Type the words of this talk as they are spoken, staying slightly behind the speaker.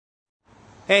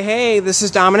Hey, this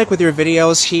is Dominic with your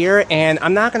videos here, and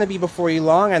I'm not going to be before you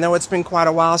long. I know it's been quite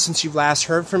a while since you've last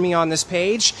heard from me on this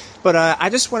page, but I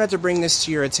just wanted to bring this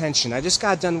to your attention. I just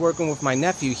got done working with my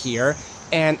nephew here,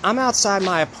 and I'm outside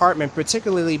my apartment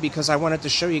particularly because I wanted to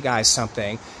show you guys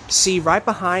something. See, right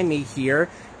behind me here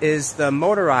is the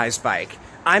motorized bike.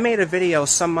 I made a video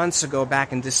some months ago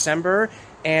back in December,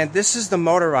 and this is the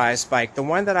motorized bike, the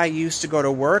one that I use to go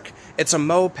to work. It's a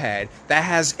moped that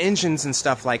has engines and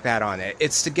stuff like that on it.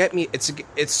 It's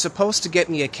supposed to get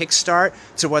me a kickstart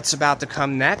to what's about to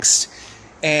come next.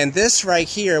 And this right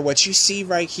here, what you see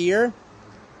right here,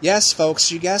 yes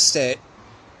folks, you guessed it.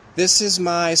 This is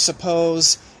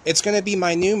it's going to be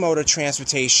my new mode of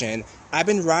transportation. I've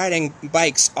been riding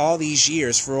bikes all these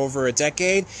years for over a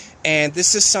decade, and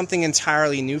this is something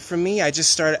entirely new for me. I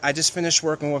just finished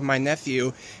working with my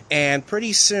nephew, and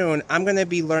pretty soon I'm going to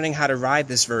be learning how to ride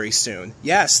this very soon.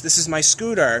 Yes, this is my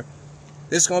scooter.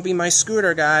 This is going to be my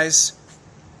scooter, guys.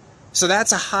 So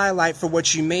that's a highlight for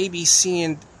what you may be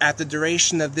seeing at the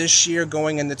duration of this year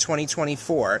going into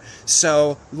 2024.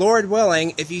 So, Lord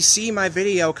willing, if you see my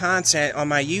video content on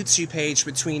my YouTube page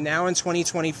between now and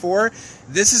 2024,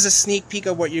 this is a sneak peek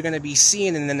of what you're going to be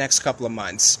seeing in the next couple of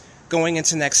months, going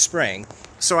into next spring.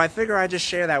 So I figure I'd just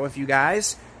share that with you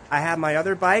guys. I have my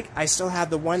other bike. I still have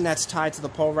the one that's tied to the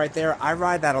pole right there. I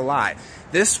ride that a lot.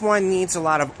 This one needs a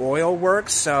lot of oil work,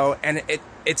 and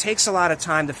it takes a lot of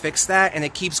time to fix that, and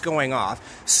it keeps going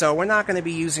off. So we're not going to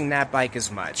be using that bike as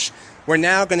much. We're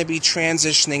now going to be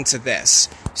transitioning to this.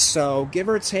 So give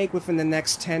or take within the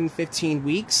next 10-15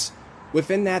 weeks,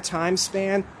 within that time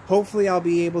span, hopefully I'll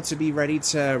be able to be ready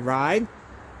to ride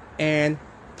and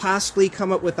possibly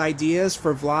come up with ideas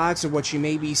for vlogs of what you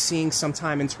may be seeing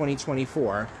sometime in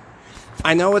 2024.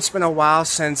 I know it's been a while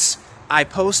since I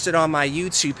posted on my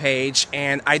YouTube page,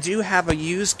 and I do have a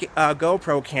used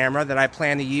GoPro camera that I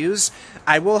plan to use.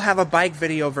 I will have a bike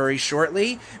video very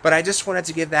shortly, but I just wanted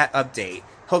to give that update.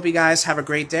 Hope you guys have a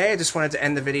great day. I just wanted to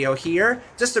end the video here.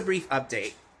 Just a brief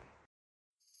update.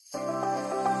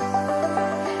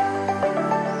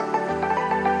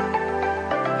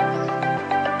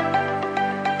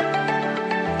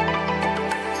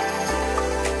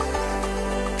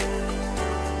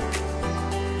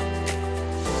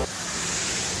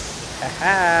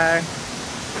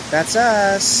 That's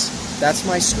us. That's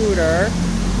my scooter.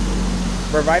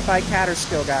 We're right by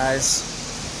Catterskill, guys.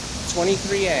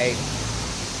 23A.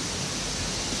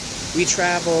 We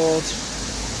traveled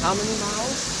how many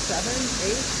miles? 7,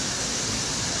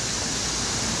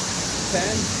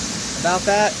 8, 10? About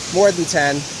that? More than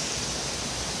 10.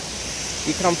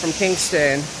 We come from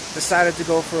Kingston. Decided to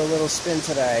go for a little spin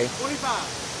today.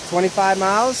 25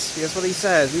 miles? Here's what he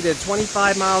says. We did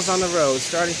 25 miles on the road,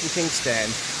 starting from Kingston.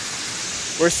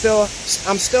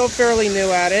 I'm still fairly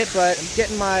new at it, but I'm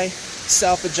getting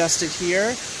myself adjusted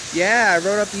here. Yeah, I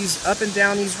rode up and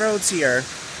down these roads here.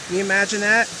 Can you imagine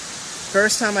that?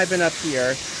 First time I've been up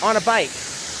here on a bike.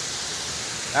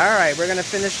 All right, we're gonna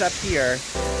finish up here.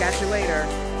 Catch you later.